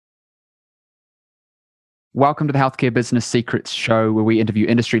Welcome to the Healthcare Business Secrets Show, where we interview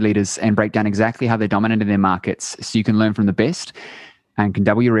industry leaders and break down exactly how they dominated their markets so you can learn from the best and can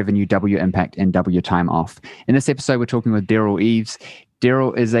double your revenue, double your impact, and double your time off. In this episode, we're talking with Derral Eves.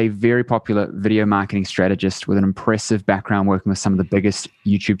 Derral is a very popular video marketing strategist with an impressive background working with some of the biggest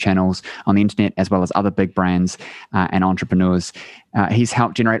YouTube channels on the internet, as well as other big brands and entrepreneurs. He's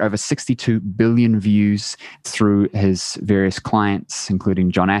helped generate over 62 billion views through his various clients, including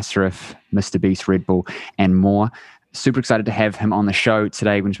John Assaraf, Mr. Beast, Red Bull, and more. Super excited to have him on the show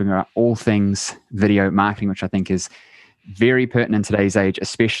today when we're talking about all things video marketing, which I think is very pertinent in today's age,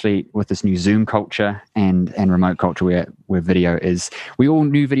 especially with this new Zoom culture and remote culture where video is. We all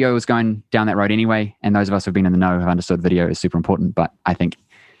knew video was going down that road anyway, and those of us who've been in the know have understood video is super important, but I think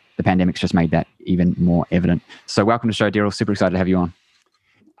the pandemic's just made that even more evident. So welcome to the show, Derral. Super excited to have you on.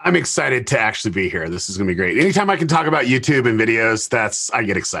 I'm excited to actually be here. This is going to be great. Anytime I can talk about YouTube and videos, I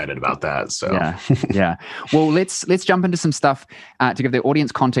get excited about that. So yeah. Well, let's jump into some stuff to give the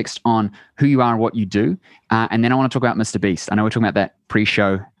audience context on who you are and what you do, and then I want to talk about Mr. Beast. I know we're talking about that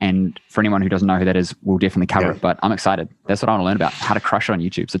pre-show, and for anyone who doesn't know who that is, we'll definitely cover it. But I'm excited. That's what I want to learn about, how to crush it on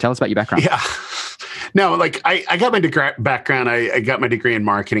YouTube. So tell us about your background. Yeah. No, I got my background. I got my degree in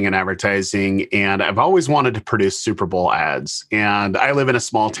marketing and advertising, and I've always wanted to produce Super Bowl ads. And I live in a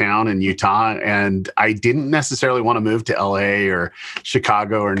small town in Utah, and I didn't necessarily want to move to LA or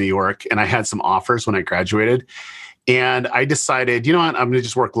Chicago or New York. And I had some offers when I graduated. And I decided, you know what, I'm going to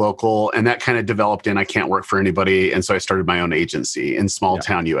just work local. And that kind of developed in I can't work for anybody. And so I started my own agency in small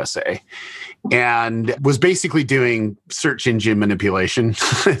town USA and was basically doing search engine manipulation,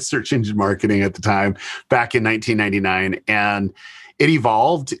 search engine marketing at the time, back in 1999. And it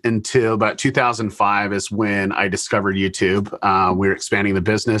evolved until about 2005 is when I discovered YouTube. We were expanding the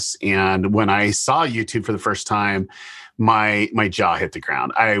business. And when I saw YouTube for the first time, my jaw hit the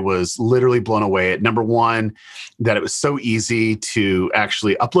ground. I was literally blown away at number one, that it was so easy to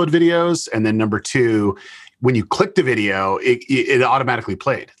actually upload videos. And then number two, when you clicked the video, it automatically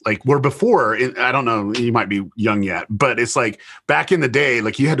played. Like where before, I don't know, you might be young yet, but it's like back in the day,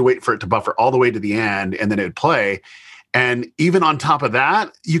 like you had to wait for it to buffer all the way to the end and then it would play. And even on top of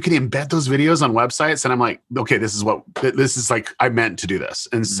that, you can embed those videos on websites. And I'm like, okay, this is like, I meant to do this.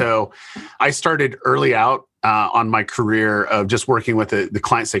 And so I started early out on my career of just working with the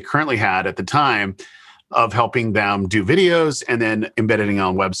clients they currently had at the time, of helping them do videos and then embedding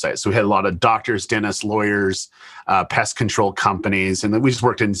on websites. So we had a lot of doctors, dentists, lawyers, pest control companies, and then we just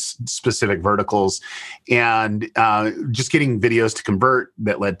worked in specific verticals, and just getting videos to convert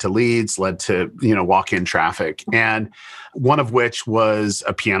that led to leads, led to walk-in traffic, and one of which was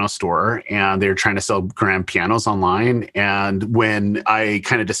a piano store, and they were trying to sell grand pianos online. And when I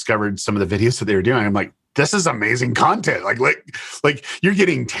kind of discovered some of the videos that they were doing, I'm like, this is amazing content. Like you're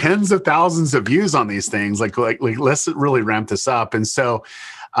getting tens of thousands of views on these things. Like let's really ramp this up. And so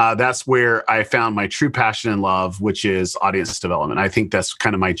that's where I found my true passion and love, which is audience development. I think that's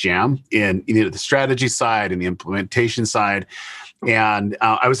kind of my jam in the strategy side and the implementation side. And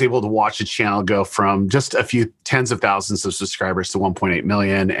I was able to watch the channel go from just a few tens of thousands of subscribers to 1.8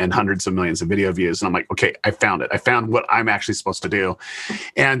 million and hundreds of millions of video views. And I'm like, okay, I found it. I found what I'm actually supposed to do.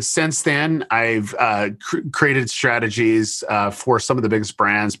 And since then, I've created strategies for some of the biggest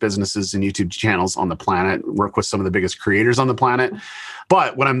brands, businesses, and YouTube channels on the planet, work with some of the biggest creators on the planet.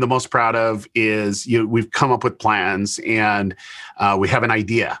 But what I'm the most proud of is we've come up with plans, and we have an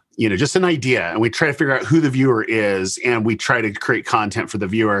idea, just an idea. And we try to figure out who the viewer is, and we try to create content for the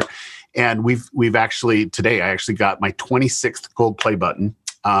viewer. And we've actually, today, I actually got my 26th gold play button.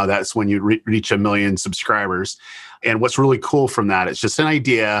 That's when you reach 1 million subscribers. And what's really cool from that, it's just an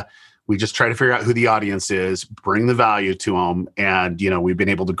idea. We just try to figure out who the audience is, bring the value to them. And, we've been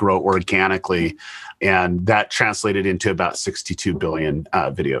able to grow organically. And that translated into about 62 billion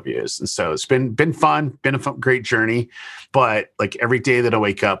video views. And so it's been fun, been a great journey. But like every day that I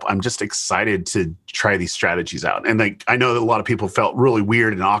wake up, I'm just excited to try these strategies out. And I know that a lot of people felt really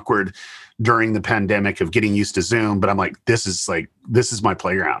weird and awkward during the pandemic of getting used to Zoom, but I'm like, this is my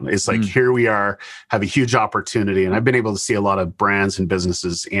playground. It's like, here we are, have a huge opportunity. And I've been able to see a lot of brands and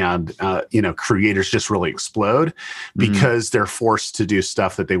businesses and, creators just really explode because they're forced to do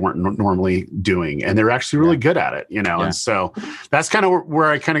stuff that they weren't normally doing. And they're actually really good at it, And so that's kind of where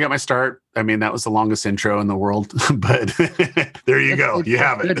I kind of got my start. I mean, that was the longest intro in the world, but there you go. You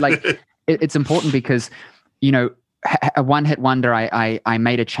have it. Like it's important because, a one-hit wonder, I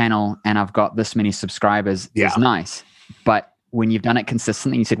made a channel and I've got this many subscribers is nice. But when you've done it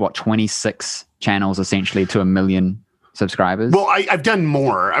consistently, you said, 26 channels essentially to 1 million subscribers? Well, I've done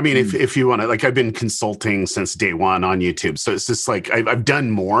more. I mean, if you want to, like, I've been consulting since day one on YouTube. So it's just like, I've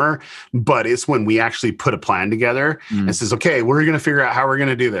done more, but it's when we actually put a plan together and says, okay, we're going to figure out how we're going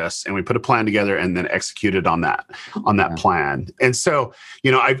to do this. And we put a plan together and then executed on that plan. And so,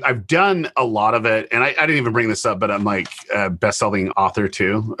 I've done a lot of it, and I didn't even bring this up, but I'm like a best-selling author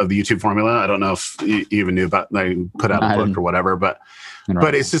too of the YouTube formula. I don't know if you even knew about, I put out a book or whatever, but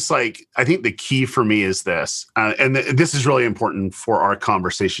it's just like, I think the key for me is this, and this is really important for our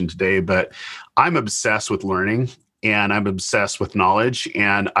conversation today, but I'm obsessed with learning and I'm obsessed with knowledge.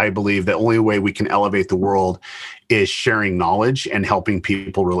 And I believe the only way we can elevate the world is sharing knowledge and helping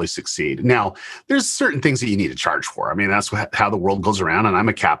people really succeed. Now, there's certain things that you need to charge for. I mean, that's how the world goes around, and I'm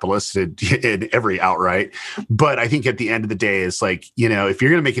a capitalist in every outright. But I think at the end of the day, it's like, if you're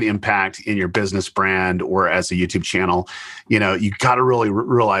going to make an impact in your business brand or as a YouTube channel, you got to really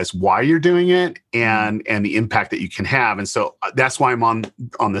realize why you're doing it and the impact that you can have. And so that's why I'm on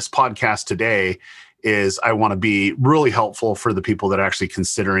this podcast today. Is I want to be really helpful for the people that are actually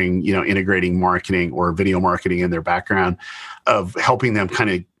considering, integrating marketing or video marketing in their background, of helping them kind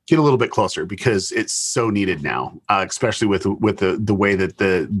of get a little bit closer, because it's so needed now, especially with the way that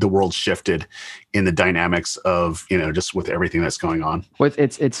the world shifted in the dynamics of, just with everything that's going on. Well,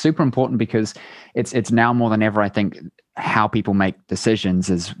 it's super important, because it's now more than ever, I think, how people make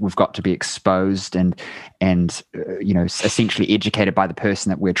decisions is we've got to be exposed and essentially educated by the person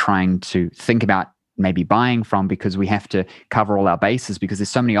that we're trying to think about maybe buying from, because we have to cover all our bases, because there's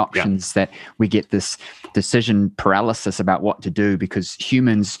so many options that we get this decision paralysis about what to do, because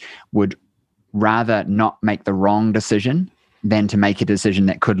humans would rather not make the wrong decision than to make a decision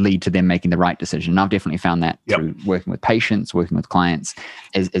that could lead to them making the right decision. And I've definitely found that through working with patients, working with clients,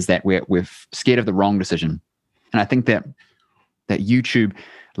 is that we're scared of the wrong decision. And I think that YouTube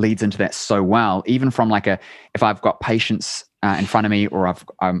leads into that so well, even from if I've got patients in front of me, or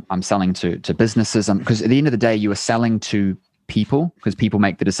I'm selling to businesses, because at the end of the day, you are selling to people, because people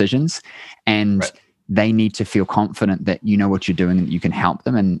make the decisions, and they need to feel confident that you know what you're doing and that you can help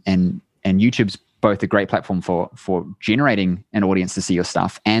them. And YouTube's both a great platform for generating an audience to see your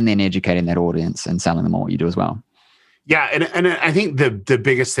stuff, and then educating that audience and selling them on what you do as well. Yeah, and I think the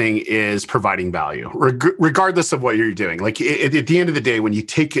biggest thing is providing value, regardless of what you're doing. Like at the end of the day, when you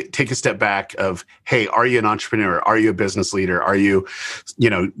take a step back of, hey, are you an entrepreneur? Are you a business leader? Are you,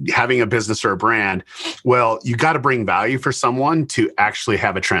 having a business or a brand? Well, you got to bring value for someone to actually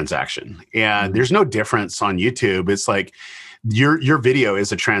have a transaction. And there's no difference on YouTube. It's like, your video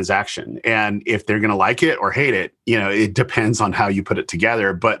is a transaction, and if they're going to like it or hate it, it depends on how you put it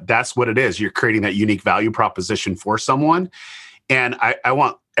together, but that's what it is. You're creating that unique value proposition for someone. And I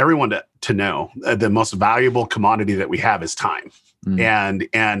want everyone to know the most valuable commodity that we have is time.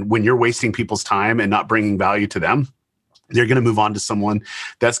 And when you're wasting people's time and not bringing value to them, they're going to move on to someone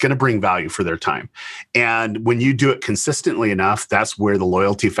that's going to bring value for their time. And when you do it consistently enough, that's where the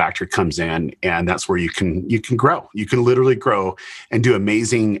loyalty factor comes in. And that's where you can grow. You can literally grow and do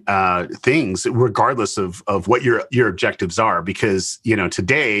amazing things, regardless of what your objectives are. Because,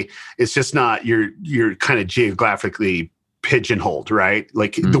 today it's just not, you're kind of geographically pigeonholed, right?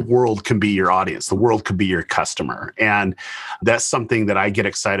 Like the world can be your audience. The world could be your customer. And that's something that I get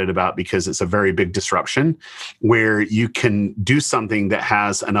excited about, because it's a very big disruption where you can do something that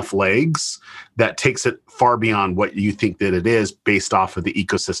has enough legs that takes it far beyond what you think that it is, based off of the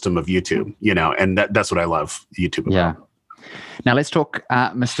ecosystem of YouTube, and that's what I love YouTube about. Yeah. Now let's talk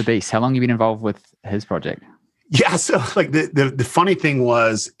Mr. Beast. How long have you been involved with his project? Yeah. So like the funny thing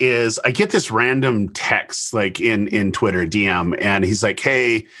is I get this random text like in Twitter DM, and he's like,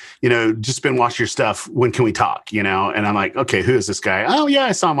 hey, just been watching your stuff. When can we talk? And I'm like, okay, who is this guy? Oh yeah,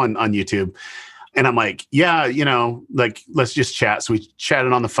 I saw him on YouTube. And I'm like, yeah, like, let's just chat. So we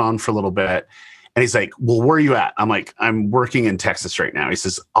chatted on the phone for a little bit. And he's like, well, where are you at? I'm like, I'm working in Texas right now. He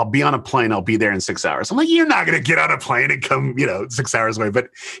says, I'll be on a plane. I'll be there in 6 hours. I'm like, you're not going to get on a plane and come, 6 hours away. But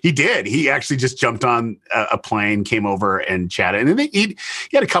he did. He actually just jumped on a plane, came over and chatted. And he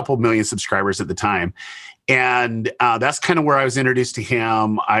had a couple million subscribers at the time. And that's kind of where I was introduced to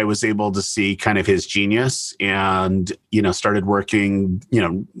him. I was able to see kind of his genius and, started working,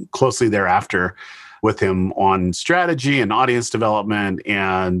 closely thereafter with him on strategy and audience development,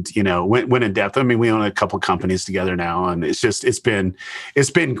 and went in depth. I mean, we own a couple companies together now, and it's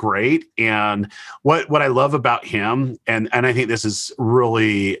been great. And what I love about him, and I think this is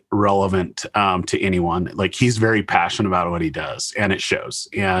really relevant to anyone, like he's very passionate about what he does, and it shows.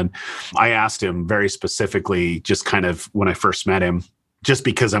 And I asked him very specifically, just kind of when I first met him, just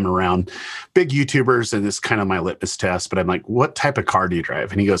because I'm around big YouTubers and it's kind of my litmus test, but I'm like, what type of car do you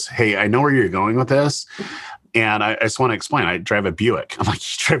drive? And he goes, hey, I know where you're going with this, And I just want to explain, I drive a Buick. I'm like,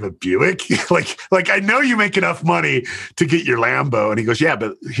 you drive a Buick? like I know you make enough money to get your Lambo. And he goes, yeah,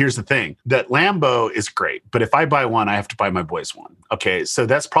 but here's the thing. That Lambo is great. But if I buy one, I have to buy my boys one. Okay. So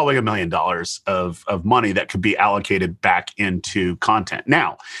that's probably $1 million of money that could be allocated back into content.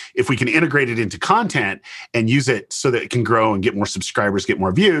 Now, if we can integrate it into content and use it so that it can grow and get more subscribers, get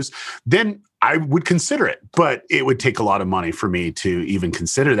more views, then I would consider it, but it would take a lot of money for me to even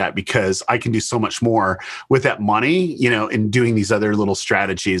consider that, because I can do so much more with that money, in doing these other little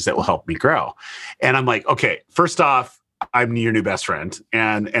strategies that will help me grow. And I'm like, okay, first off, I'm your new best friend.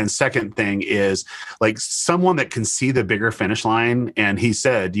 And second thing is, like, someone that can see the bigger finish line. And he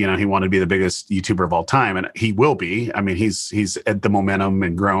said, he wanted to be the biggest YouTuber of all time. And he will be. I mean, he's at the momentum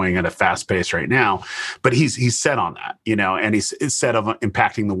and growing at a fast pace right now, but he's set on that, and he's set of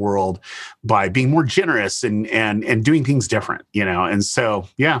impacting the world by being more generous and doing things different, And so,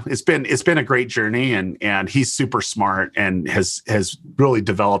 yeah, it's been a great journey, and he's super smart and has really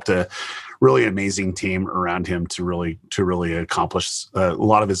developed a really amazing team around him to really accomplish a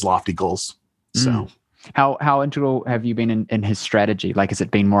lot of his lofty goals. So, how integral have you been in his strategy? Like, has it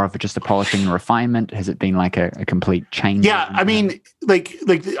been more of just a polishing and refinement? Has it been like a complete change? Yeah, I mean, like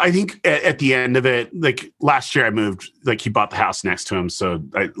I think at the end of it, like last year I moved, like he bought the house next to him, so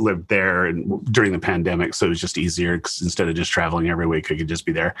I lived there, and during the pandemic, so it was just easier because instead of just traveling every week, I could just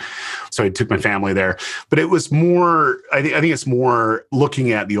be there. So I took my family there, but it was more. I think it's more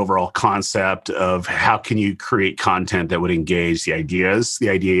looking at the overall concept of how can you create content that would engage the ideas,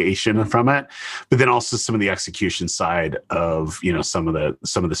 the ideation from it, but then also some of the execution side of some of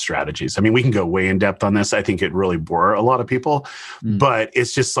the strategies. I mean, we can go way in depth on this. I think it really bore a lot of people, but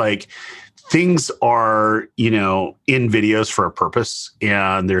it's just like things are in videos for a purpose,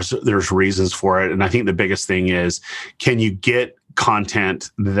 and there's reasons for it. And I think the biggest thing is, can you get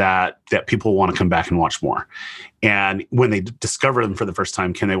content that people want to come back and watch more? And when they discover them for the first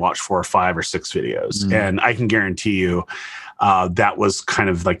time, can they watch 4 or 5 or 6 videos? And I can guarantee you that was kind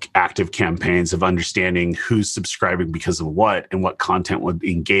of like active campaigns of understanding who's subscribing because of what, and what content would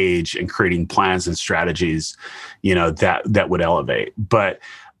engage, and creating plans and strategies, that would elevate. But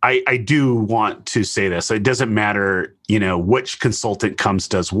I do want to say this. It doesn't matter, which consultant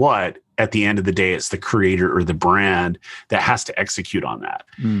does what. At the end of the day, it's the creator or the brand that has to execute on that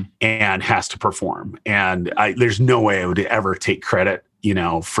and has to perform. And there's no way I would ever take credit,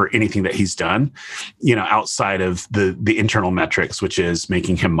 for anything that he's done, outside of the internal metrics, which is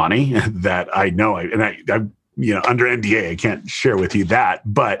making him money that I know. I under NDA, I can't share with you that,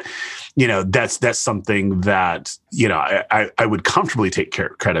 but that's something that, I would comfortably take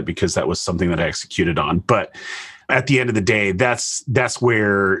credit, because that was something that I executed on. But at the end of the day, that's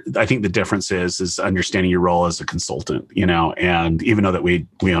where I think the difference is understanding your role as a consultant, and even though that we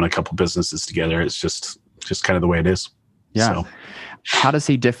own a couple businesses together, it's just kind of the way it is. Yeah. So. How does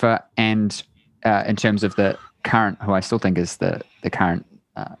he differ? And in terms of the current, who I still think is the current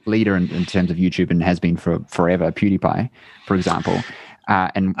leader in terms of YouTube and has been for forever, PewDiePie, for example,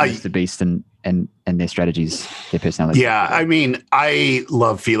 and MrBeast and their strategies, their personality. Yeah, I mean, I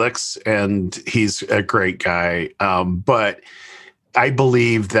love Felix, and he's a great guy, but I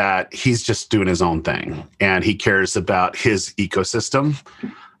believe that he's just doing his own thing, and he cares about his ecosystem.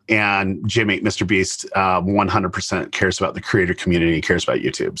 And Jimmy, MrBeast, 100% cares about the creator community, cares about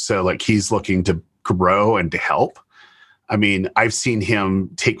YouTube. So like, he's looking to grow and to help. I mean, I've seen him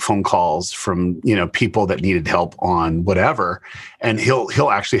take phone calls from, people that needed help on whatever, and he'll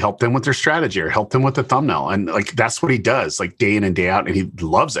actually help them with their strategy or help them with the thumbnail. And like, that's what he does, like day in and day out, and he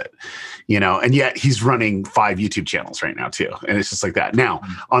loves it, and yet he's running 5 YouTube channels right now too. And it's just like that. Now,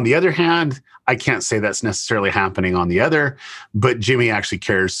 on the other hand, I can't say that's necessarily happening on the other, but Jimmy actually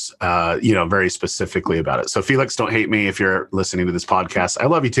cares, very specifically about it. So Felix, don't hate me if you're listening to this podcast. I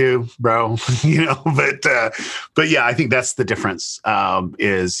love you too, bro. But yeah, I think that's the difference.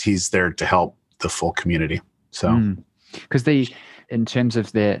 Is he's there to help the full community. So, because in terms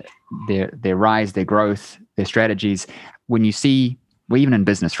of their rise, their growth, their strategies, when you see, well, even in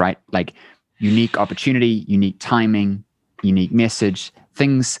business, right? Like unique opportunity, unique timing, unique message,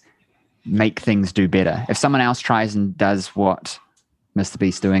 things make things do better. If someone else tries and does what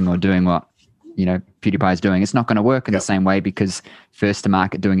MrBeast's doing, or doing what PewDiePie is doing, it's not going to work in the same way, because first to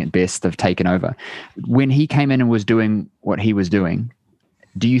market, doing it best, have taken over. When he came in and was doing what he was doing,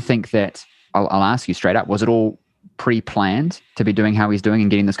 do you think that, I'll ask you straight up, was it all pre-planned to be doing how he's doing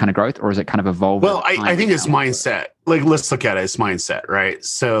and getting this kind of growth, or is it kind of evolved? Well, I think it's mindset. Like, let's look at it. It's mindset, right?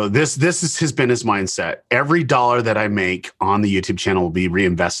 So this has been his mindset. Every dollar that I make on the YouTube channel will be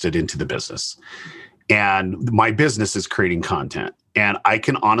reinvested into the business. And my business is creating content. And I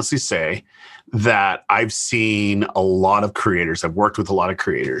can honestly say that I've seen a lot of creators, I've worked with a lot of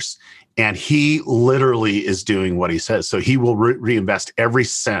creators, and he literally is doing what he says. So he will reinvest every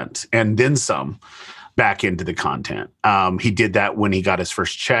cent and then some back into the content. He did that when he got his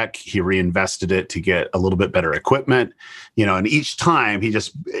first check. He reinvested it to get a little bit better equipment, and each time he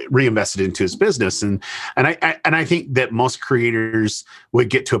just reinvested into his business. And I think that most creators would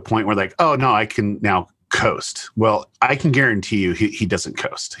get to a point where like, oh no, I can now coast. Well, I can guarantee you he doesn't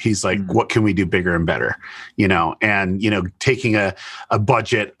coast. He's like, what can we do bigger and better? And taking a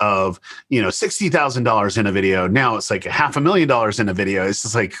budget of $60,000 in a video, now it's like $500,000 in a video. It's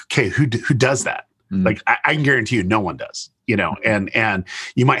just like, okay, who does that? Like I can guarantee you no one does, and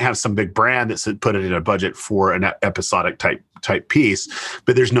you might have some big brand that's put it in a budget for an episodic type piece,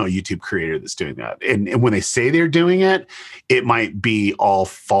 but there's no YouTube creator that's doing that. And when they say they're doing it, it might be all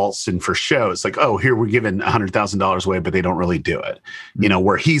false and for show. It's like, oh, here we're giving $100,000 away, but they don't really do it,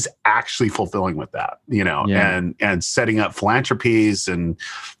 where he's actually fulfilling with that, and setting up philanthropies and,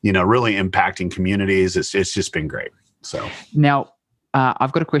 really impacting communities. It's just been great. So now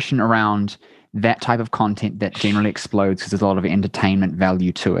I've got a question around that type of content that generally explodes because there's a lot of entertainment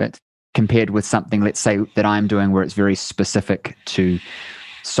value to it, compared with something, let's say, that I'm doing where it's very specific to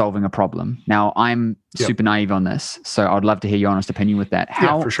solving a problem. Now, I'm super naive on this, so I'd love to hear your honest opinion with that.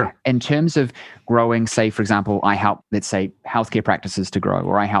 How, for sure. In terms of growing, say, for example, I help, let's say, healthcare practices to grow,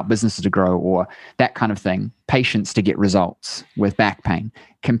 or I help businesses to grow, or that kind of thing, patients to get results with back pain,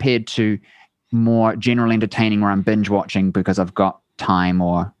 compared to more general entertaining where I'm binge watching because I've got time,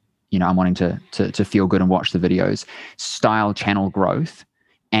 or I'm wanting to feel good and watch the videos, style channel growth.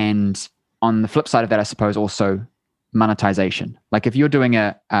 And on the flip side of that, I suppose also monetization. Like if you're doing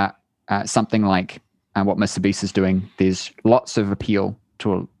something like what Mr. Beast is doing, there's lots of appeal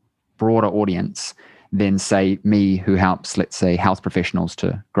to a broader audience than, say, me, who helps, let's say, health professionals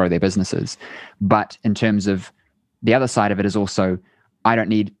to grow their businesses. But in terms of the other side of it is also, I don't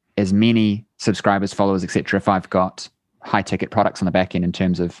need as many subscribers, followers, etc. if I've got high ticket products on the back end in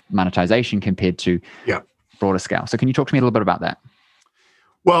terms of monetization compared to broader scale. So can you talk to me a little bit about that?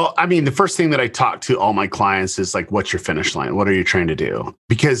 Well, I mean, the first thing that I talk to all my clients is like, what's your finish line? What are you trying to do?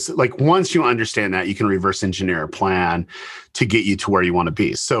 Because like once you understand that, you can reverse engineer a plan to get you to where you want to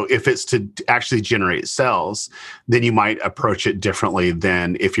be. So if it's to actually generate sales, then you might approach it differently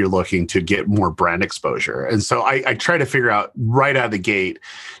than if you're looking to get more brand exposure. And so I try to figure out right out of the gate,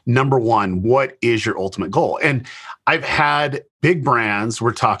 number one, what is your ultimate goal? And I've had big brands,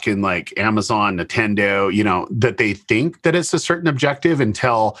 we're talking like Amazon, Nintendo, that they think that it's a certain objective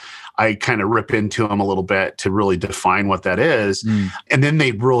until I kind of rip into them a little bit to really define what that is. And then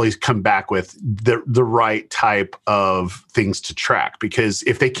they really come back with the right type of things to track, because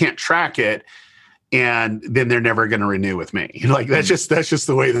if they can't track it, and then they're never going to renew with me. Like that's just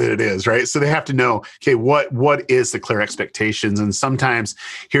the way that it is, right? So they have to know, okay, what is the clear expectations? And sometimes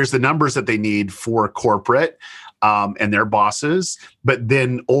here's the numbers that they need for corporate and their bosses, but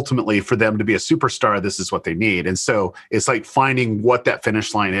then ultimately for them to be a superstar, this is what they need. And so it's like finding what that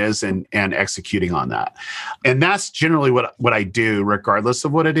finish line is and executing on that. And that's generally what I do, regardless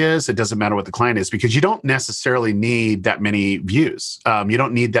of what it is. It doesn't matter what the client is, because you don't necessarily need that many views. You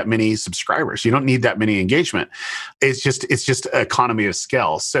don't need that many subscribers. You don't need that many engagement. It's just economy of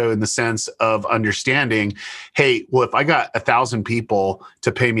scale. So in the sense of understanding, hey, well, if I got 1,000 people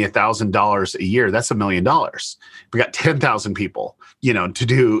to pay me $1,000 a year, that's $1 million. We got 10,000 people, to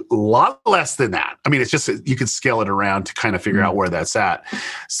do a lot less than that. I mean, it's just, you can scale it around to kind of figure out where that's at.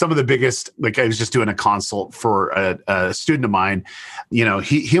 Some of the biggest, like I was just doing a consult for a student of mine,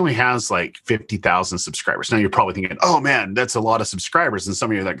 he only has like 50,000 subscribers. Now you're probably thinking, oh man, that's a lot of subscribers. And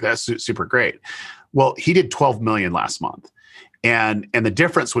some of you are like, that's super great. Well, he did 12 million last month. And the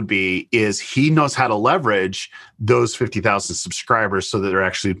difference would be is he knows how to leverage those 50,000 subscribers so that they're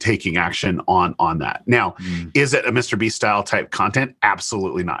actually taking action on that. Now, is it a Mr. Beast style type content?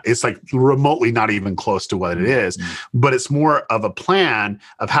 Absolutely not. It's like remotely not even close to what it is, but it's more of a plan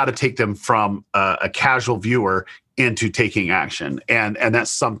of how to take them from a casual viewer into taking action. And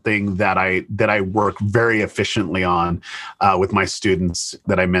that's something that I work very efficiently on with my students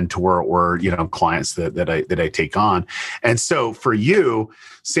that I mentor, or clients that I take on. And so for you,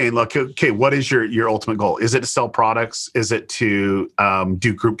 saying, look, okay, what is your ultimate goal? Is it to sell products? Is it to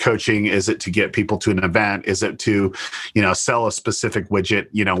do group coaching? Is it to get people to an event? Is it to sell a specific widget?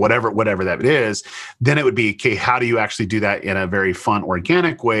 Whatever that is, then it would be, okay, how do you actually do that in a very fun,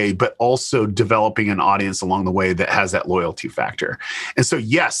 organic way, but also developing an audience along the way that has that loyalty factor. And so,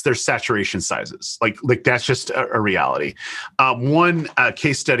 yes, there's saturation sizes. Like that's just a reality. One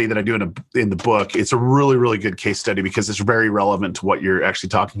case study that I do in the book, it's a really, really good case study because it's very relevant to what you're actually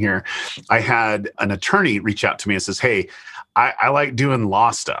talking here. I had an attorney reach out to me and says, hey, I like doing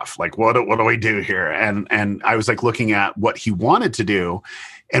law stuff. Like, what do we do here? And I was like looking at what he wanted to do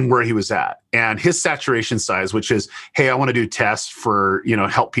and where he was at. And his saturation size, which is, hey, I want to do tests for,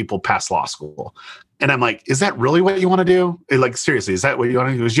 help people pass law school. And I'm like, is that really what you want to do? Like, seriously, is that what you want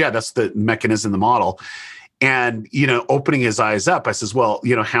to do? He goes, yeah, that's the mechanism, the model. And, opening his eyes up, I says, well,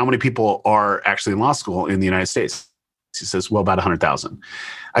 how many people are actually in law school in the United States? He says, well, about 100,000.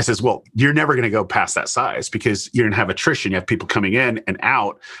 I says, well, you're never going to go past that size because you're going to have attrition. You have people coming in and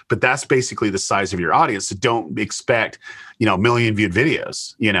out, but that's basically the size of your audience. So don't expect, million viewed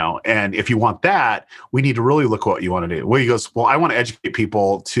videos, and if you want that, we need to really look at what you want to do. Well, he goes, well, I want to educate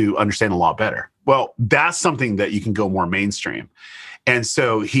people to understand the law better. Well, that's something that you can go more mainstream. And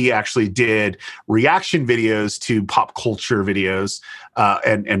so he actually did reaction videos to pop culture videos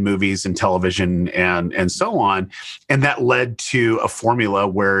and movies and television and so on. And that led to a formula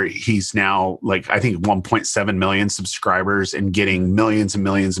where he's now I think 1.7 million subscribers and getting millions and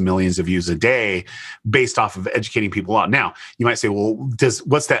millions and millions of views a day based off of educating people out. Now, you might say, well,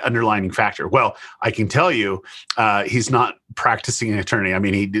 what's that underlying factor? Well, I can tell you he's not practicing an attorney. I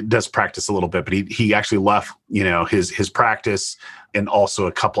mean, he does practice a little bit, but he actually left, his practice and also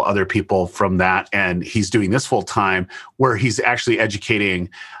a couple other people from that. And he's doing this full time where he's actually educating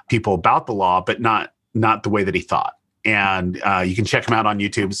people about the law, but not the way that he thought. And you can check him out on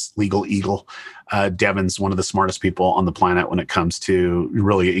YouTube's Legal Eagle. Devin's one of the smartest people on the planet when it comes to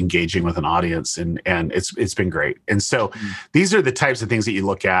really engaging with an audience. And it's been great. And so these are the types of things that you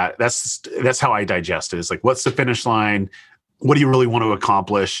look at. That's how I digest it. It's like, what's the finish line? What do you really want to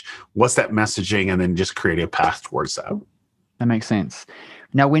accomplish? What's that messaging? And then just create a path towards that. That makes sense.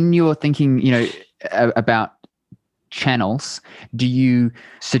 Now, when you're thinking, about channels, do you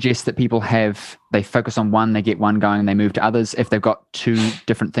suggest that people they focus on one, they get one going, and they move to others? If they've got two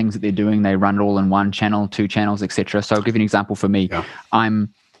different things that they're doing, they run it all in one channel, two channels, etc. So I'll give you an example for me. Yeah.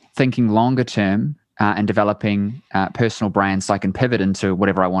 I'm thinking longer term and developing personal brands so I can pivot into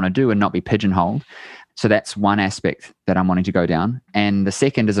whatever I want to do and not be pigeonholed. So that's one aspect that I'm wanting to go down. And the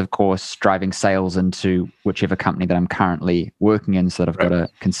second is, of course, driving sales into whichever company that I'm currently working in so that I've got a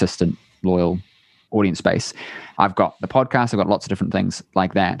consistent, loyal audience base. I've got the podcast. I've got lots of different things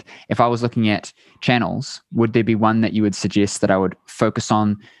like that. If I was looking at channels, would there be one that you would suggest that I would focus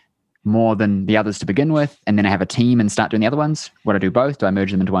on more than the others to begin with, and then I have a team and start doing the other ones? Would I do both? Do I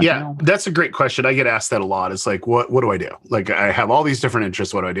merge them into one channel? Yeah, that's a great question. I get asked that a lot. It's like, what do I do? Like, I have all these different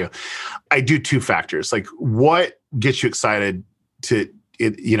interests. What do I do? I do two factors. Like, what gets you excited at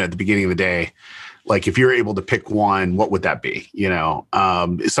the beginning of the day? Like, if you're able to pick one, what would that be?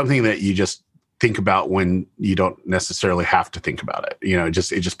 It's something that you just think about when you don't necessarily have to think about it.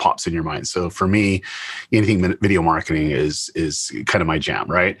 It just pops in your mind. So for me, anything video marketing is kind of my jam,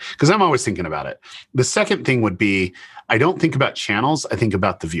 right? Because I'm always thinking about it. The second thing would be, I don't think about channels, I think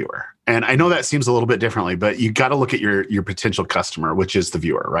about the viewer. And I know that seems a little bit differently, but you got to look at your potential customer, which is the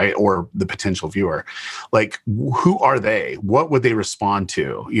viewer, right? Or the potential viewer. Like, who are they? What would they respond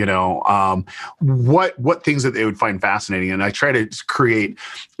to? What things that they would find fascinating? And I try to create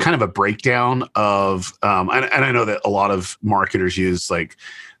kind of a breakdown of, and I know that a lot of marketers use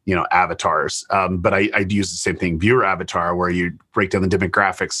avatars. But I do use the same thing, viewer avatar, where you break down the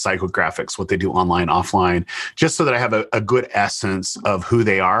demographics, psychographics, what they do online, offline, just so that I have a good essence of who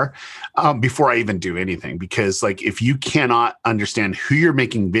they are before I even do anything. Because if you cannot understand who you're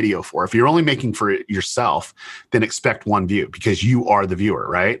making video for, if you're only making for yourself, then expect one view because you are the viewer,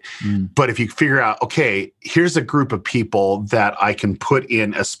 right? But if you figure out, okay, here's a group of people that I can put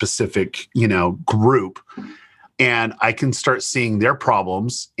in a specific, group, and I can start seeing their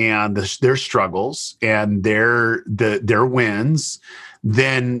problems and their struggles and their wins,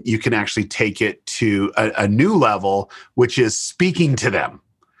 then you can actually take it to a new level, which is speaking to them,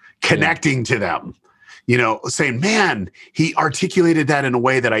 connecting to them, saying, man, he articulated that in a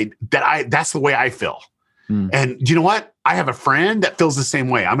way that's the way I feel. And do you know what? I have a friend that feels the same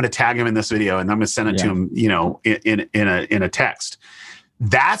way. I'm going to tag him in this video and I'm going to send it to him, in a text.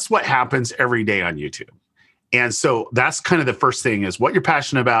 That's what happens every day on YouTube. And so that's kind of the first thing, is what you're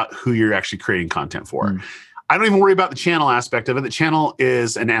passionate about, who you're actually creating content for. I don't even worry about the channel aspect of it. The channel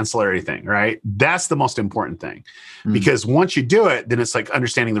is an ancillary thing, right? That's the most important thing. Because once you do it, then it's like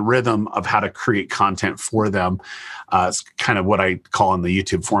understanding the rhythm of how to create content for them. It's kind of what I call in the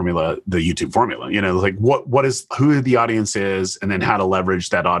YouTube formula, like who the audience is, and then how to leverage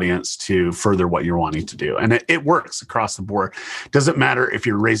that audience to further what you're wanting to do. And it works across the board. Doesn't matter if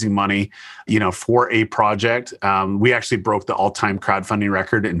you're raising money, for a project. We actually broke the all-time crowdfunding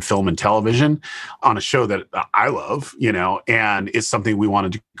record in film and television on a show that I love, and it's something we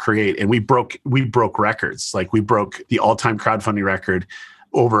wanted to create. And we broke records. Like, we broke the all-time crowdfunding record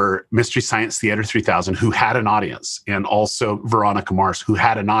over Mystery Science Theater 3000, who had an audience, and also Veronica Mars, who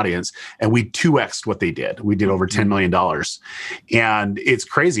had an audience, and we 2x'd what they did. We did over $10 million. And it's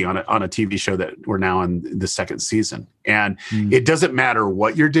crazy on a TV show that we're now in the second season. And it doesn't matter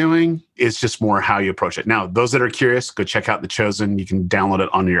what you're doing. It's just more how you approach it. Now, those that are curious, go check out The Chosen. You can download it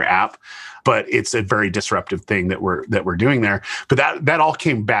on your app. But it's a very disruptive thing that we're doing there. But that all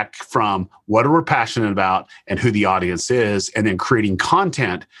came back from what we're passionate about and who the audience is, and then creating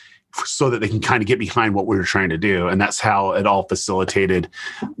content so that they can kind of get behind what we were trying to do. And that's how it all facilitated,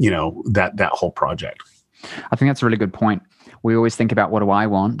 that whole project. I think that's a really good point. We always think about, what do I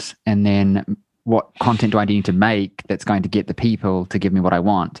want? And then what content do I need to make that's going to get the people to give me what I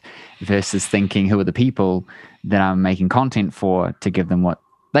want, versus thinking, who are the people that I'm making content for to give them what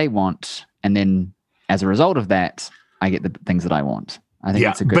they want. And then as a result of that, I get the things that I want. I think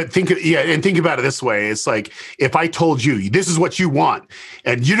that's a good... But think about it this way. It's like, if I told you, this is what you want,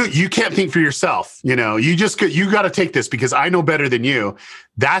 and you can't think for yourself, you got to take this because I know better than you.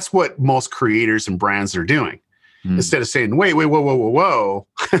 That's what most creators and brands are doing. Instead of saying, wait, whoa.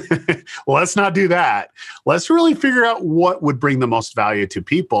 Let's not do that. Let's really figure out what would bring the most value to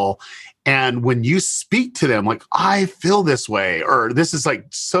people. And when you speak to them, like, I feel this way, or this is like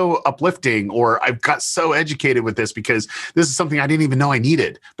so uplifting, or I've got so educated with this because this is something I didn't even know I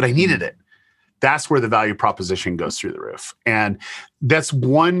needed, but I needed it. That's where the value proposition goes through the roof. And that's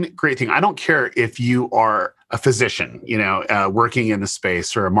one great thing. I don't care if you are a physician, working in the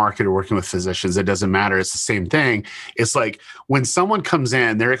space, or a marketer working with physicians. It doesn't matter. It's the same thing. It's like, when someone comes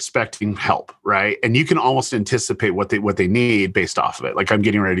in, they're expecting help, right? And you can almost anticipate what they need based off of it. Like, I'm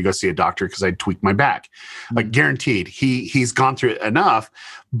getting ready to go see a doctor because I tweaked my back. Like, guaranteed, he's gone through it enough,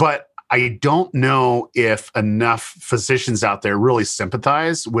 but I don't know if enough physicians out there really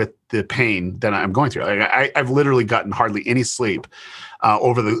sympathize with the pain that I'm going through. Like, I've literally gotten hardly any sleep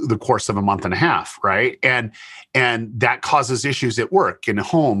over the course of a month and a half, right? And that causes issues at work and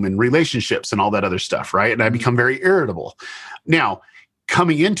home and relationships and all that other stuff, right? And I become very irritable. Now,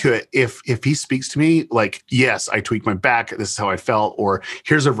 coming into it, if he speaks to me like, yes, I tweaked my back, this is how I felt, or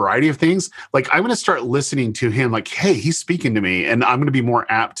here's a variety of things, like, I'm going to start listening to him like, hey, he's speaking to me, and I'm going to be more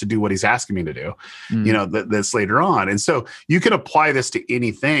apt to do what he's asking me to do, that's later on. And so you can apply this to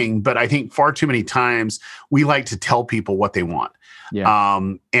anything, but I think far too many times we like to tell people what they want,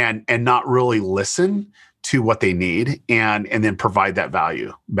 and not really listen to what they need, and then provide that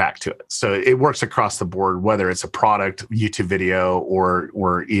value back to it. So it works across the board, whether it's a product, YouTube video,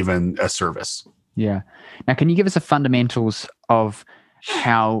 or even a service. Yeah. Now, can you give us the fundamentals of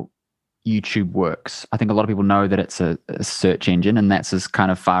how YouTube works? I think a lot of people know that it's a search engine, and that's as kind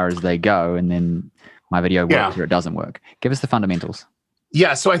of far as they go. And then my video works or it doesn't work. Give us the fundamentals.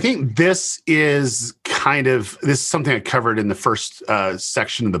 Yeah, so I think this is something I covered in the first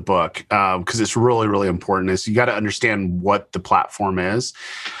section of the book, because it's really, really important. Is you got to understand what the platform is.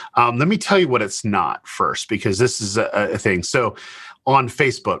 Let me tell you what it's not first, because this is a thing. So on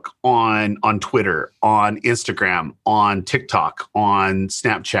Facebook, on Twitter, on Instagram, on TikTok, on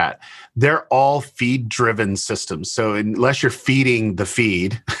Snapchat, they're all feed-driven systems. So unless you're feeding the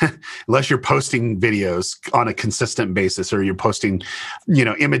feed, unless you're posting videos on a consistent basis, or you're posting,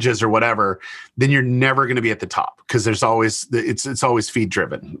 images or whatever, then you're never going to be at the top, because there's always it's always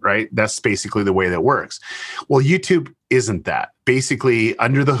feed-driven, right? That's basically the way that works. Well, YouTube isn't that. Basically,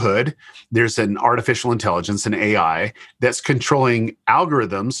 under the hood, there's an artificial intelligence, an AI, that's controlling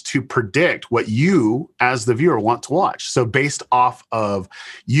algorithms to predict what you, as the viewer, want to watch. So based off of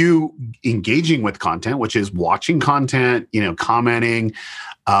you engaging with content, which is watching content, commenting,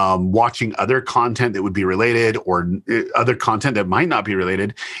 watching other content that would be related, or other content that might not be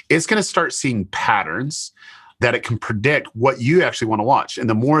related, it's going to start seeing patterns that it can predict what you actually want to watch. And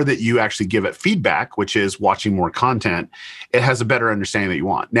the more that you actually give it feedback, which is watching more content, it has a better understanding that you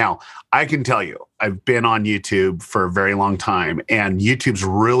want. Now, I can tell you, I've been on YouTube for a very long time, and YouTube's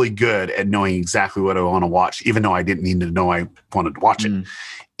really good at knowing exactly what I want to watch, even though I didn't need to know I wanted to watch it.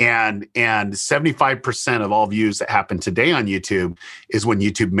 And 75% of all views that happen today on YouTube is when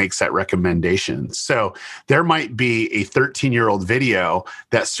YouTube makes that recommendation. So there might be a 13-year-old video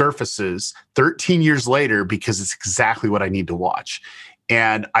that surfaces 13 years later because it's exactly what I need to watch.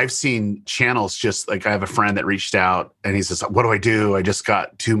 And I've seen channels just like, I have a friend that reached out and he says, what do I do? I just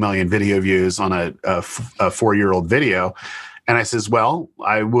got 2 million video views on a 4-year-old video. And I says, well,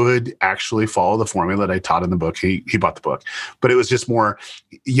 I would actually follow the formula that I taught in the book. He bought the book, but it was just more,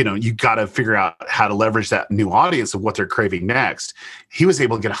 you got to figure out how to leverage that new audience of what they're craving next. He was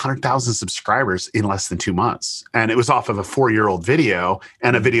able to get 100,000 subscribers in less than 2 months. And it was off of a 4-year-old video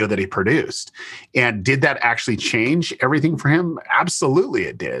and a video that he produced. And did that actually change everything for him? Absolutely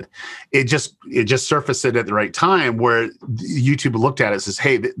it did. It just surfaced it at the right time where YouTube looked at it and says,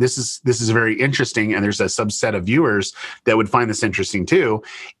 hey, this is very interesting. And there's a subset of viewers that would find this interesting too.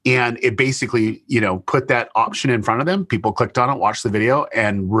 And it basically, put that option in front of them. People clicked on it, watched the video,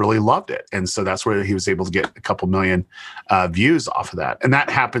 and really loved it. And so that's where he was able to get a couple million views off of that. And that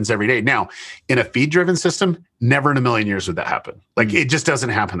happens every day. Now, in a feed-driven system, never in a million years would that happen. Like, it just doesn't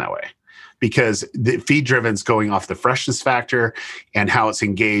happen that way, because the feed-driven is going off the freshness factor and how it's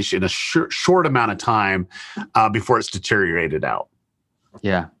engaged in a short amount of time before it's deteriorated out.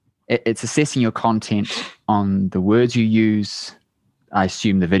 Yeah. It's assessing your content on the words you use. I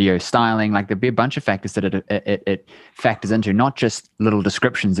assume the video styling, like there'd be a bunch of factors that it factors into, not just little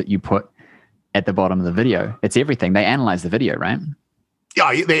descriptions that you put at the bottom of the video. It's everything. They analyze the video, right?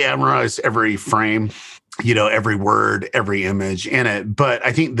 Yeah, they analyze every frame, every word, every image in it. But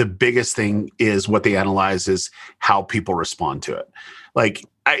I think the biggest thing is what they analyze is how people respond to it. Like,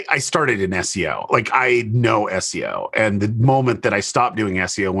 I started in SEO. Like, I know SEO. And the moment that I stopped doing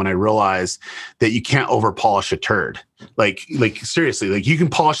SEO, when I realized that you can't over polish a turd, like seriously, like you can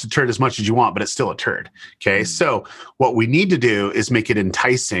polish the turd as much as you want, but it's still a turd. Okay. So what we need to do is make it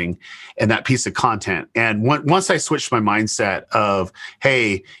enticing in that piece of content. And once I switched my mindset of,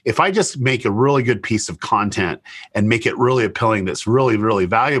 hey, if I just make a really good piece of content and make it really appealing, that's really, really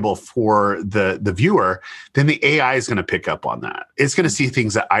valuable for the viewer, then the AI is going to pick up on that. It's going to see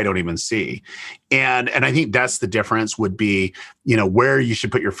things that I don't even see. And I think that's the difference would be, where you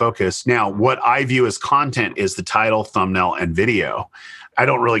should put your focus. Now, what I view as content is the title, thumbnail, and video. I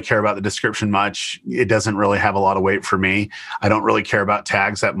don't really care about the description much. It doesn't really have a lot of weight for me. I don't really care about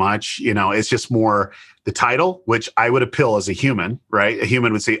tags that much. It's just more the title, which I would appeal as a human, right? A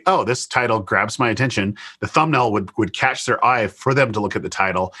human would say, oh, this title grabs my attention. The thumbnail would catch their eye for them to look at the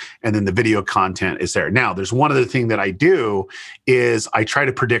title. And then the video content is there. Now, there's one other thing that I do is I try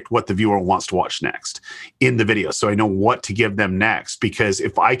to predict what the viewer wants to watch next in the video. So I know what to give them next, because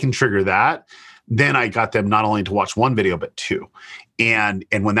if I can trigger that, then I got them not only to watch one video, but two. And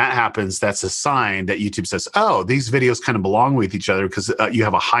when that happens, that's a sign that YouTube says, oh, these videos kind of belong with each other, because you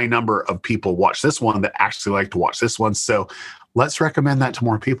have a high number of people watch this one that actually like to watch this one. So let's recommend that to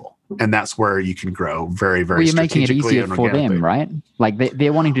more people. And that's where you can grow very, very strategically. You're making it easier for them, right? Like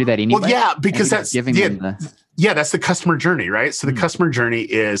they're wanting to do that anyway. Well, yeah, because that's giving them that's the customer journey, right? So the customer journey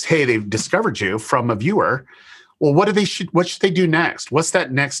is, hey, they've discovered you from a viewer. Well, what should they do next? What's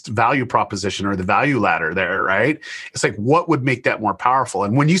that next value proposition or the value ladder there, right? It's like, what would make that more powerful?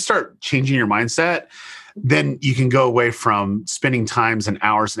 And when you start changing your mindset, then you can go away from spending times and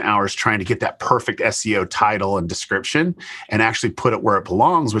hours trying to get that perfect SEO title and description and actually put it where it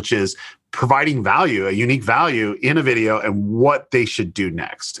belongs, which is providing value, a unique value in a video and what they should do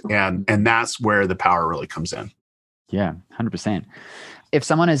next. And that's where the power really comes in. Yeah, 100%. If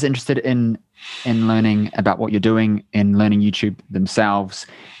someone is interested in learning about what you're doing and learning YouTube themselves,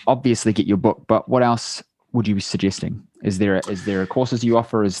 obviously get your book. But what else would you be suggesting? Is there courses you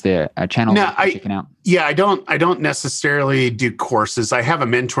offer? Is there a channel checking out? Yeah, I don't necessarily do courses. I have a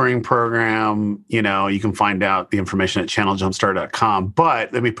mentoring program. You can find out the information at channeljumpstart.com.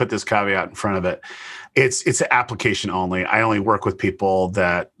 But let me put this caveat in front of it. It's application only. I only work with people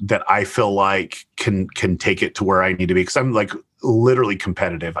that I feel like can take it to where I need to be, because I'm like literally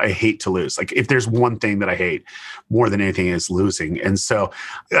competitive. I hate to lose. Like, if there's one thing that I hate more than anything is losing. And so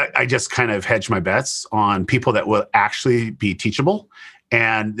I just kind of hedge my bets on people that will actually be teachable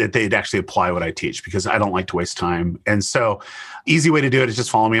and that they'd actually apply what I teach, because I don't like to waste time. And so easy way to do it is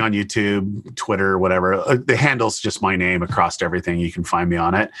just follow me on YouTube, Twitter, whatever. The handle's just my name across everything. You can find me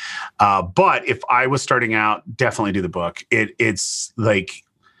on it. But if I was starting out, definitely do the book. It's like,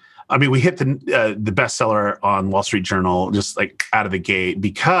 we hit the bestseller on Wall Street Journal just like out of the gate,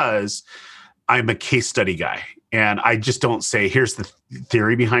 because I'm a case study guy. And I just don't say, here's the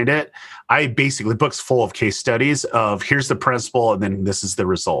theory behind it. The book's full of case studies of here's the principle, and then this is the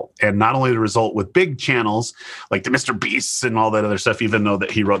result. And not only the result with big channels like the Mr. Beasts and all that other stuff, even though that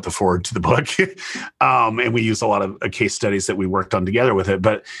he wrote the foreword to the book. And we use a lot of case studies that we worked on together with it.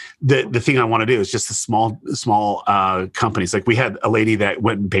 But the thing I want to do is just the small companies. Like, we had a lady that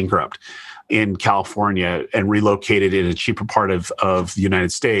went bankrupt. in California and relocated in a cheaper part of the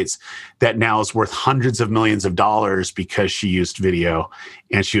United States that now is worth hundreds of millions of dollars because she used video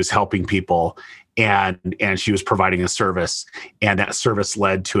and she was helping people and she was providing a service, and that service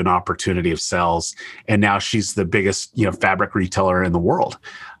led to an opportunity of sales. And now she's the biggest, fabric retailer in the world,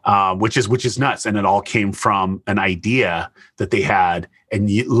 which is nuts. And it all came from an idea that they had and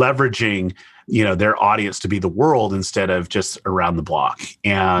leveraging their audience to be the world instead of just around the block.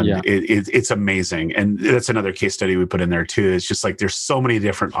 And it's amazing. And that's another case study we put in there too. It's just like, there's so many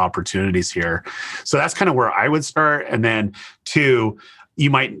different opportunities here. So that's kind of where I would start. And then two, you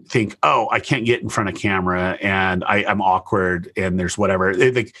might think, oh, I can't get in front of camera and I'm awkward and there's whatever.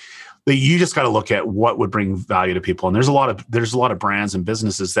 You just got to look at what would bring value to people. And there's a lot of brands and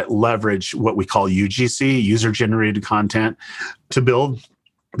businesses that leverage what we call UGC, user generated content, to build.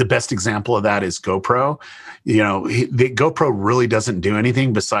 The best example of that is GoPro. The GoPro really doesn't do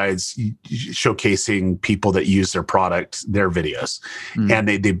anything besides showcasing people that use their product, their videos. And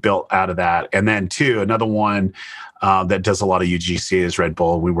they built out of that. And then two, another one that does a lot of UGC is Red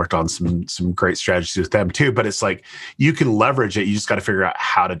Bull. We worked on some great strategies with them too. But it's like, you can leverage it. You just got to figure out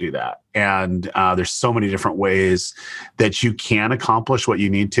how to do that. And there's so many different ways that you can accomplish what you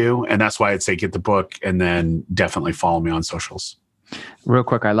need to. And that's why I'd say get the book and then definitely follow me on socials. Real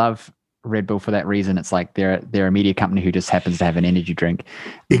quick, I love Red Bull for that reason. It's like they're a media company who just happens to have an energy drink.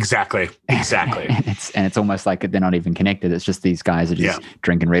 Exactly. and it's almost like they're not even connected. It's just these guys are just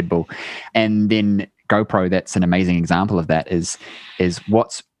drinking Red Bull. And then GoPro, that's an amazing example of that, is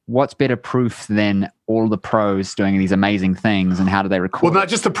what's better proof than all the pros doing these amazing things, and how do they record? Well, not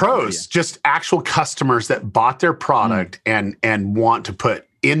just the pros, just actual customers that bought their product and want to put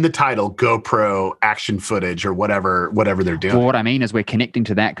in the title GoPro action footage or whatever they're doing. Well, what I mean is we're connecting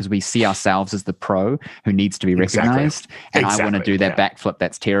to that because we see ourselves as the pro who needs to be recognized. And I want to do that backflip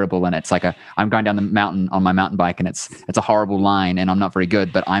that's terrible. And it's like I'm going down the mountain on my mountain bike and it's a horrible line and I'm not very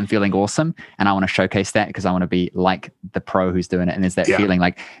good, but I'm feeling awesome. And I want to showcase that because I want to be like the pro who's doing it. And there's that feeling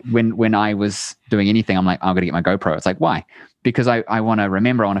like when I was doing anything, I'm like, I'm going to get my GoPro. It's like, why? Because I want to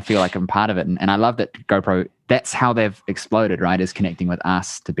remember, I want to feel like I'm part of it. And I love that GoPro, that's how they've exploded, right? Is connecting with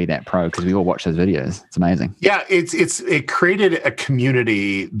us to be that pro, because we all watch those videos. It's amazing. Yeah, it created a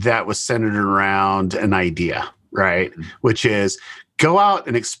community that was centered around an idea, right? Mm-hmm. Which is go out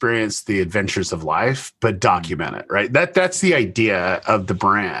and experience the adventures of life, but document it, right? That's the idea of the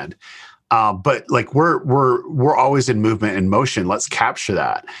brand. But like we're always in movement and motion. Let's capture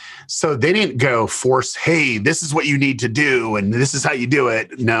that. So they didn't go force, hey, this is what you need to do and this is how you do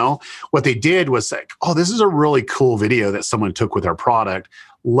it. No, what they did was like, oh, this is a really cool video that someone took with our product.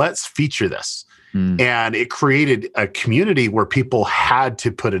 Let's feature this. And it created a community where people had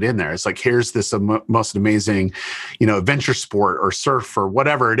to put it in there. It's like, here's this most amazing, adventure sport or surf or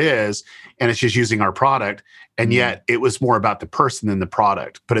whatever it is. And it's just using our product. And yet it was more about the person than the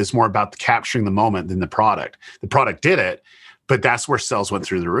product, but it's more about capturing the moment than the product. The product did it, but that's where sales went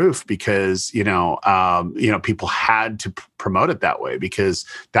through the roof because, people had to promote it that way because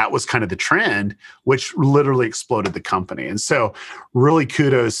that was kind of the trend, which literally exploded the company. And so really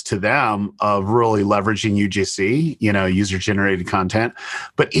kudos to them of really leveraging UGC, user generated content,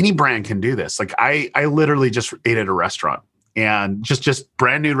 but any brand can do this. Like I literally just ate at a restaurant and just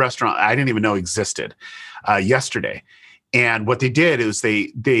brand new restaurant I didn't even know existed yesterday. And what they did is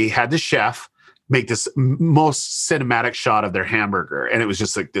they had the chef make this most cinematic shot of their hamburger. And it was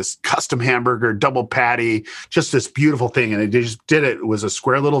just like this custom hamburger, double patty, just this beautiful thing. And they just did it. It was a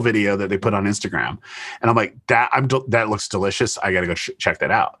square little video that they put on Instagram. And I'm like, that looks delicious. I got to go check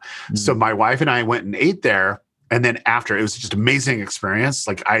that out. So my wife and I went and ate there. And then after, it was just amazing experience.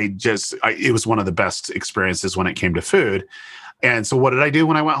 Like it was one of the best experiences when it came to food. And so what did I do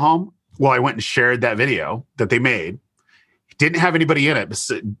when I went home? Well, I went and shared that video that they made. Didn't have anybody in it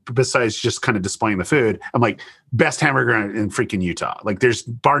besides just kind of displaying the food. I'm like, best hamburger in freaking Utah. Like there's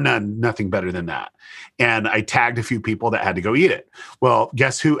bar none, nothing better than that. And I tagged a few people that had to go eat it. Well,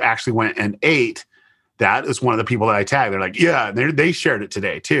 guess who actually went and ate? That is one of the people that I tagged. They're like, yeah, they shared it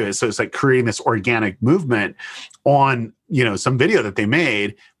today too. So it's like creating this organic movement on, some video that they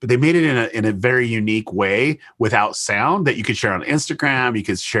made, but they made it in a very unique way without sound that you could share on Instagram. You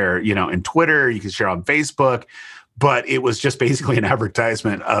could share, in Twitter, you could share on Facebook. But it was just basically an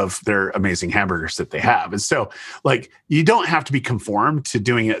advertisement of their amazing hamburgers that they have. And so like, you don't have to be conformed to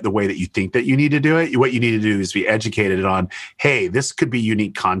doing it the way that you think that you need to do it. What you need to do is be educated on, hey, this could be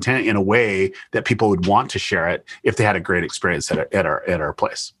unique content in a way that people would want to share it if they had a great experience at our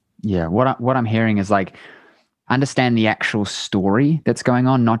place. Yeah. What I'm hearing is like, understand the actual story that's going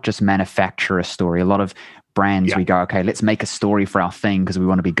on, not just manufacture a story. A lot of brands, we go, okay, let's make a story for our thing because we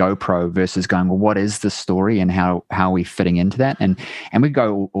want to be GoPro, versus going, well, what is the story and how are we fitting into that? And we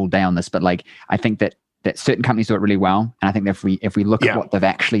go all day on this, but like, I think that certain companies do it really well. And I think that if we look at what they've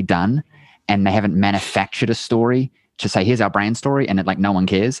actually done, and they haven't manufactured a story to say, here's our brand story, and it like no one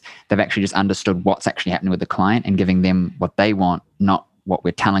cares. They've actually just understood what's actually happening with the client and giving them what they want, not what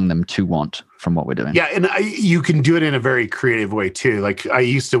we're telling them to want from what we're doing. Yeah. And you can do it in a very creative way too. Like I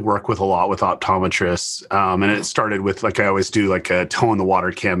used to work with a lot with optometrists. And it started with, like, I always do like a toe in the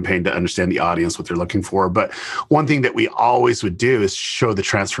water campaign to understand the audience, what they're looking for. But one thing that we always would do is show the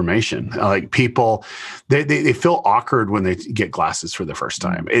transformation. Like people, they feel awkward when they get glasses for the first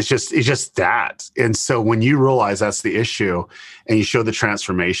time. It's just that. And so when you realize that's the issue and you show the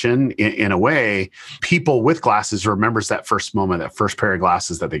transformation in a way, people with glasses remembers that first moment, that first pair of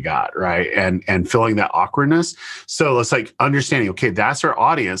glasses that they got, right? And feeling that awkwardness. So it's like understanding, okay, that's our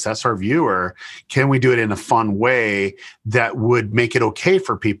audience, that's our viewer. Can we do it in a fun way that would make it okay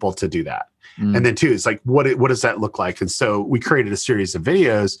for people to do that? And then two, it's like, what does that look like? And so we created a series of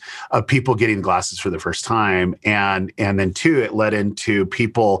videos of people getting glasses for the first time. And then two, it led into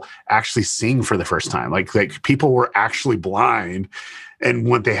people actually seeing for the first time. Like people were actually blind. And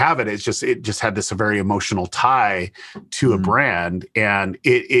when they have it, it just had this very emotional tie to a brand, and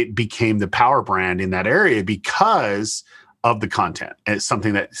it became the power brand in that area because of the content. And it's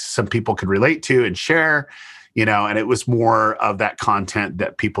something that some people could relate to and share, and it was more of that content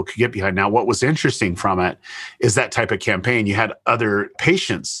that people could get behind. Now, what was interesting from it is that type of campaign, you had other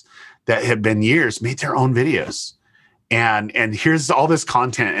patients that had been years made their own videos. And here's all this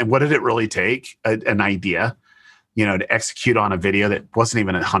content. And what did it really take? An idea, to execute on a video that wasn't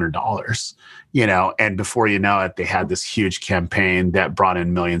even $100, and before you know it, they had this huge campaign that brought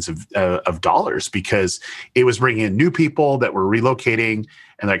in millions of dollars because it was bringing in new people that were relocating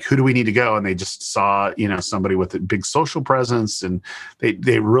and like, who do we need to go? And they just saw, somebody with a big social presence, and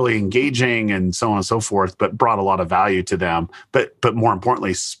they really engaging and so on and so forth, but brought a lot of value to them, but more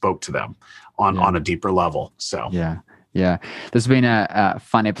importantly, spoke to them on a deeper level. So, Yeah, this has been a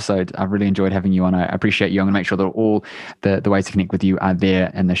fun episode. I've really enjoyed having you on. I appreciate you. I'm going to make sure that all the ways to connect with you are there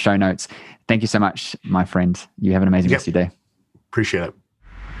in the show notes. Thank you so much, my friend. You have an amazing rest of your day. Appreciate it.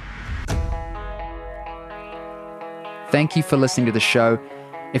 Thank you for listening to the show.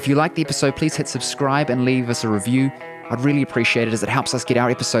 If you like the episode, please hit subscribe and leave us a review. I'd really appreciate it, as it helps us get our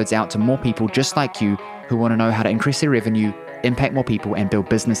episodes out to more people just like you who want to know how to increase their revenue, impact more people, and build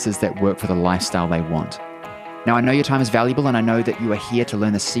businesses that work for the lifestyle they want. Now, I know your time is valuable, and I know that you are here to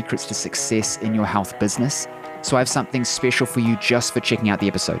learn the secrets to success in your health business. So I have something special for you just for checking out the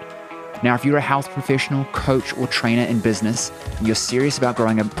episode. Now, if you're a health professional, coach, or trainer in business, and you're serious about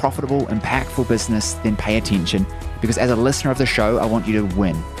growing a profitable, impactful business, then pay attention, because as a listener of the show, I want you to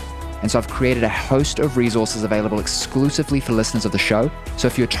win. And so I've created a host of resources available exclusively for listeners of the show. So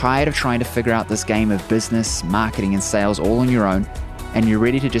if you're tired of trying to figure out this game of business, marketing, and sales all on your own, and you're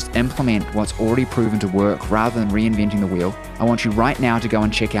ready to just implement what's already proven to work rather than reinventing the wheel, I want you right now to go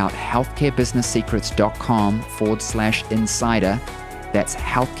and check out healthcarebusinesssecrets.com/insider. That's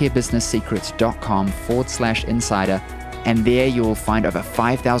healthcarebusinesssecrets.com/insider. And there you'll find over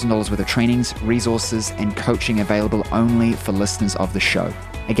 $5,000 worth of trainings, resources, and coaching available only for listeners of the show.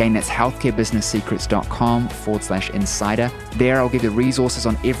 Again, that's healthcarebusinesssecrets.com/insider. There I'll give you resources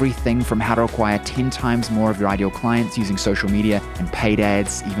on everything from how to acquire 10 times more of your ideal clients using social media and paid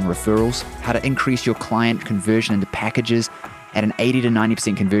ads, even referrals, how to increase your client conversion into packages at an 80 to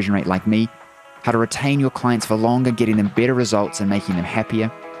 90% conversion rate like me, how to retain your clients for longer, getting them better results and making them happier,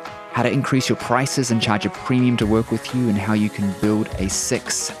 how to increase your prices and charge a premium to work with you, and how you can build a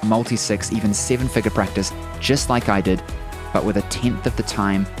 6, multi-6, even 7-figure practice just like I did, but with 1/10 of the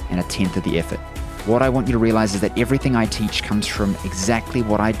time and 1/10 of the effort. What I want you to realize is that everything I teach comes from exactly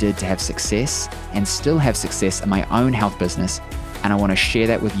what I did to have success and still have success in my own health business, and I want to share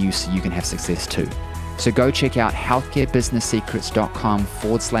that with you so you can have success too. So go check out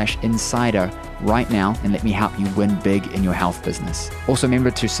healthcarebusinesssecrets.com/insider right now and let me help you win big in your health business. Also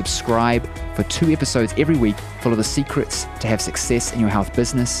remember to subscribe for 2 episodes every week full of the secrets to have success in your health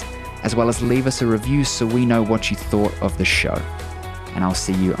business, as well as leave us a review so we know what you thought of the show. And I'll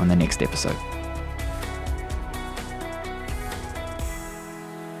see you on the next episode.